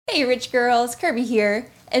Hey rich girls, Kirby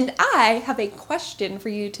here, and I have a question for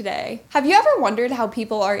you today. Have you ever wondered how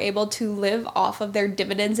people are able to live off of their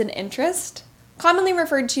dividends and interest? Commonly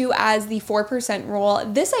referred to as the 4% rule,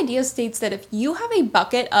 this idea states that if you have a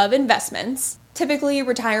bucket of investments, typically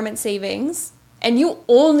retirement savings, and you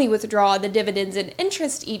only withdraw the dividends and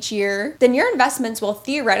interest each year, then your investments will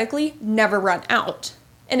theoretically never run out.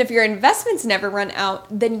 And if your investments never run out,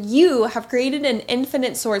 then you have created an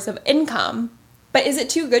infinite source of income. But is it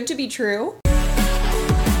too good to be true?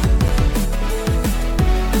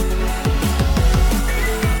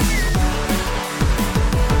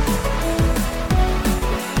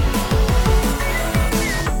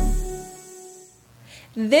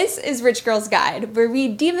 This is Rich Girl's Guide, where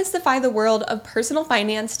we demystify the world of personal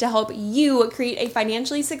finance to help you create a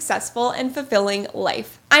financially successful and fulfilling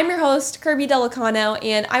life. I'm your host, Kirby Delicano,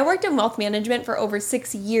 and I worked in wealth management for over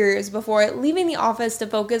 6 years before leaving the office to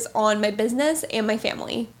focus on my business and my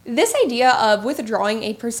family. This idea of withdrawing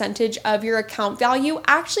a percentage of your account value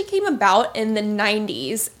actually came about in the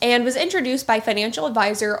 90s and was introduced by financial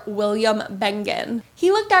advisor William Bengen.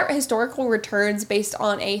 He looked at historical returns based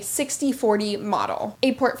on a 60-40 model,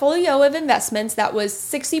 a portfolio of investments that was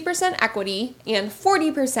 60% equity and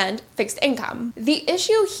 40% fixed income. The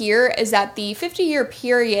issue here is that the 50-year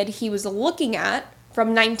period he was looking at, from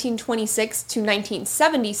 1926 to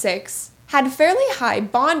 1976, had fairly high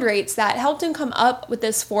bond rates that helped him come up with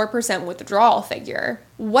this 4% withdrawal figure.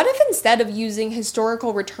 What if instead of using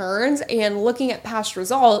historical returns and looking at past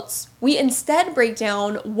results, we instead break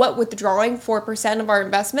down what withdrawing 4% of our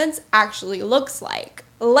investments actually looks like?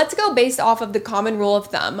 Let's go based off of the common rule of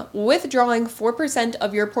thumb, withdrawing 4%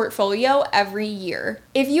 of your portfolio every year.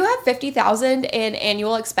 If you have $50,000 in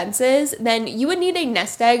annual expenses, then you would need a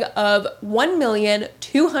nest egg of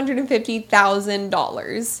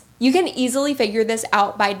 $1,250,000. You can easily figure this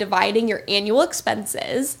out by dividing your annual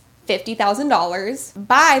expenses, $50,000,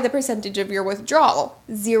 by the percentage of your withdrawal,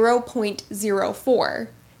 0.04,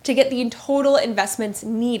 to get the total investments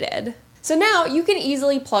needed. So now you can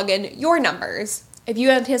easily plug in your numbers. If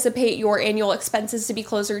you anticipate your annual expenses to be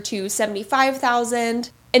closer to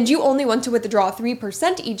 $75,000 and you only want to withdraw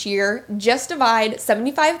 3% each year, just divide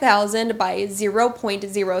 $75,000 by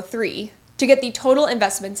 0.03 to get the total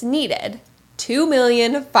investments needed,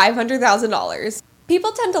 $2,500,000.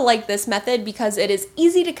 People tend to like this method because it is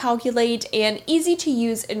easy to calculate and easy to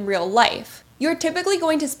use in real life. You're typically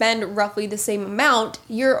going to spend roughly the same amount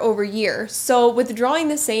year over year, so withdrawing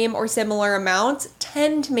the same or similar amounts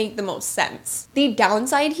tend to make the most sense. The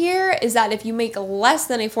downside here is that if you make less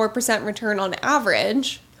than a 4% return on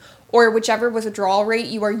average, or whichever withdrawal rate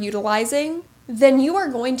you are utilizing, then you are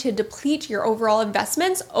going to deplete your overall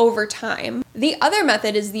investments over time. The other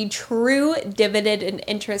method is the true dividend and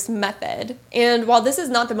interest method. And while this is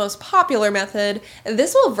not the most popular method,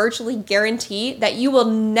 this will virtually guarantee that you will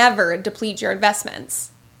never deplete your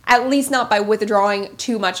investments. At least not by withdrawing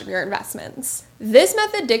too much of your investments. This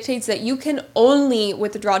method dictates that you can only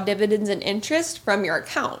withdraw dividends and interest from your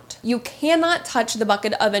account. You cannot touch the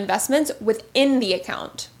bucket of investments within the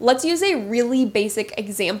account. Let's use a really basic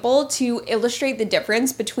example to illustrate the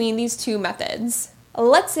difference between these two methods.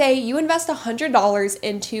 Let's say you invest $100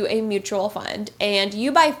 into a mutual fund and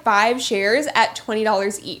you buy 5 shares at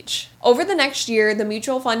 $20 each. Over the next year, the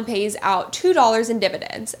mutual fund pays out $2 in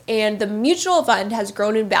dividends, and the mutual fund has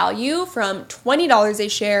grown in value from $20 a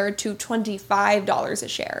share to $25 a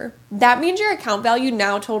share. That means your account value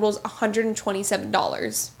now totals $127.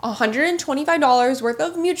 $125 worth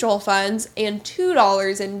of mutual funds and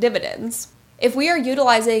 $2 in dividends. If we are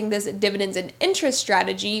utilizing this dividends and interest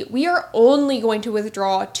strategy, we are only going to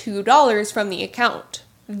withdraw $2 from the account.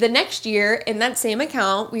 The next year, in that same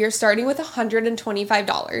account, we are starting with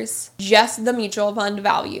 $125, just the mutual fund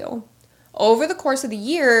value. Over the course of the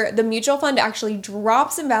year, the mutual fund actually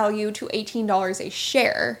drops in value to $18 a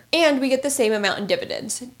share, and we get the same amount in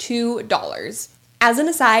dividends, $2. As an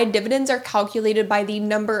aside, dividends are calculated by the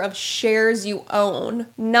number of shares you own,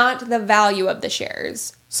 not the value of the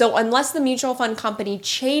shares. So unless the mutual fund company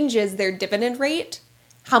changes their dividend rate,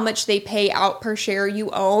 how much they pay out per share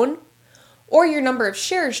you own, or your number of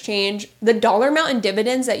shares change, the dollar amount in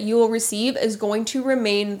dividends that you will receive is going to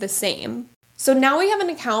remain the same. So now we have an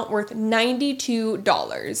account worth $92,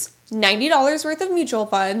 $90 worth of mutual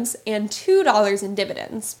funds, and $2 in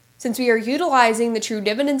dividends. Since we are utilizing the true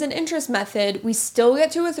dividends and interest method, we still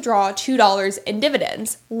get to withdraw $2 in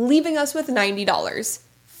dividends, leaving us with $90.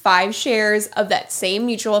 5 shares of that same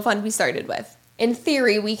mutual fund we started with. In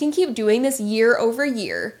theory, we can keep doing this year over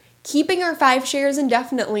year, keeping our 5 shares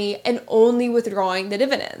indefinitely and only withdrawing the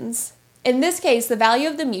dividends. In this case, the value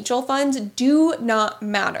of the mutual funds do not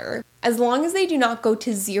matter. As long as they do not go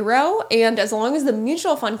to zero, and as long as the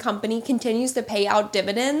mutual fund company continues to pay out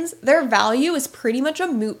dividends, their value is pretty much a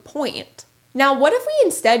moot point. Now, what if we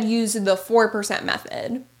instead use the 4%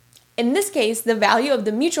 method? In this case, the value of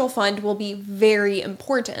the mutual fund will be very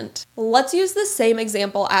important. Let's use the same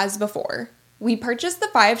example as before. We purchased the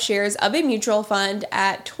 5 shares of a mutual fund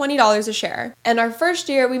at $20 a share, and our first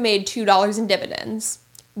year we made $2 in dividends.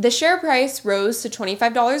 The share price rose to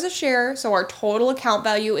 $25 a share, so our total account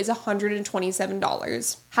value is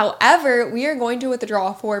 $127. However, we are going to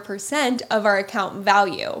withdraw 4% of our account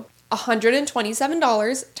value.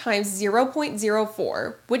 $127 times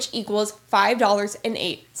 0.04, which equals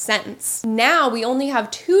 $5.08. Now we only have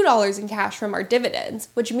 $2 in cash from our dividends,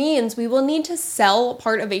 which means we will need to sell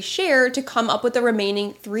part of a share to come up with the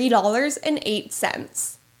remaining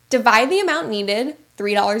 $3.08. Divide the amount needed,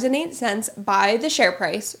 $3.08, by the share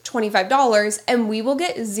price, $25, and we will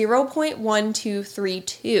get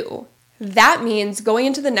 0.1232. That means going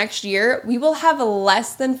into the next year, we will have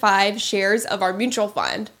less than 5 shares of our mutual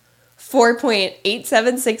fund.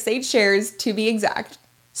 4.8768 shares to be exact.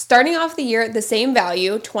 Starting off the year at the same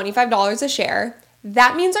value, $25 a share,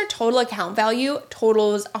 that means our total account value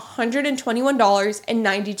totals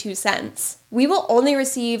 $121.92. We will only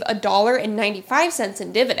receive $1.95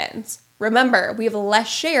 in dividends. Remember, we have less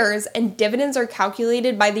shares and dividends are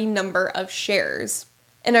calculated by the number of shares.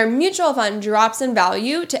 And our mutual fund drops in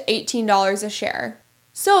value to $18 a share.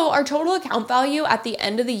 So our total account value at the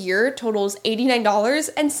end of the year totals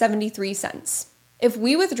 $89.73. If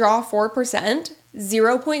we withdraw 4%,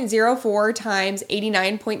 0.04 times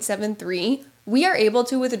 89.73, we are able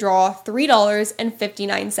to withdraw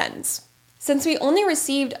 $3.59. Since we only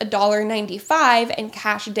received $1.95 in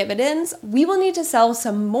cash dividends, we will need to sell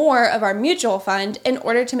some more of our mutual fund in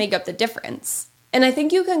order to make up the difference. And I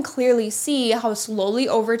think you can clearly see how slowly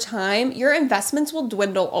over time your investments will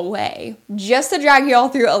dwindle away. Just to drag you all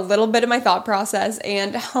through a little bit of my thought process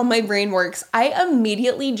and how my brain works, I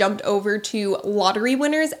immediately jumped over to lottery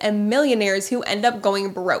winners and millionaires who end up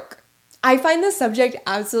going broke. I find this subject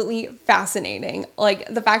absolutely fascinating.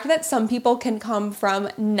 Like the fact that some people can come from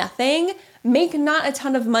nothing, make not a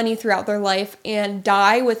ton of money throughout their life, and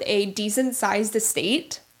die with a decent sized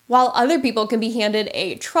estate, while other people can be handed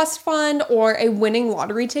a trust fund or a winning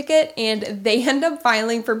lottery ticket and they end up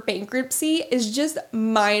filing for bankruptcy is just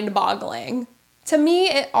mind-boggling. To me,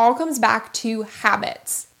 it all comes back to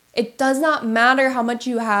habits. It does not matter how much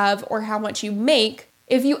you have or how much you make.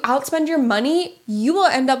 If you outspend your money, you will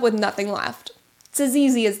end up with nothing left. It's as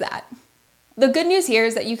easy as that. The good news here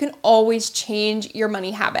is that you can always change your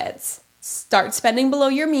money habits. Start spending below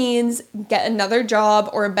your means, get another job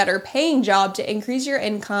or a better paying job to increase your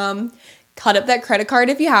income, cut up that credit card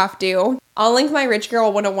if you have to. I'll link my Rich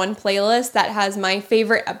Girl 101 playlist that has my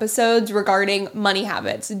favorite episodes regarding money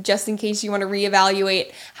habits, just in case you want to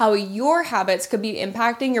reevaluate how your habits could be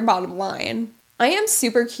impacting your bottom line. I am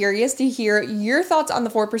super curious to hear your thoughts on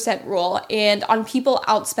the 4% rule and on people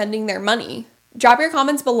outspending their money. Drop your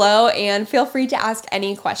comments below and feel free to ask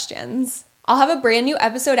any questions. I'll have a brand new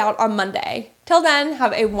episode out on Monday. Till then,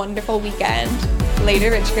 have a wonderful weekend. Later,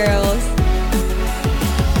 Rich Girls.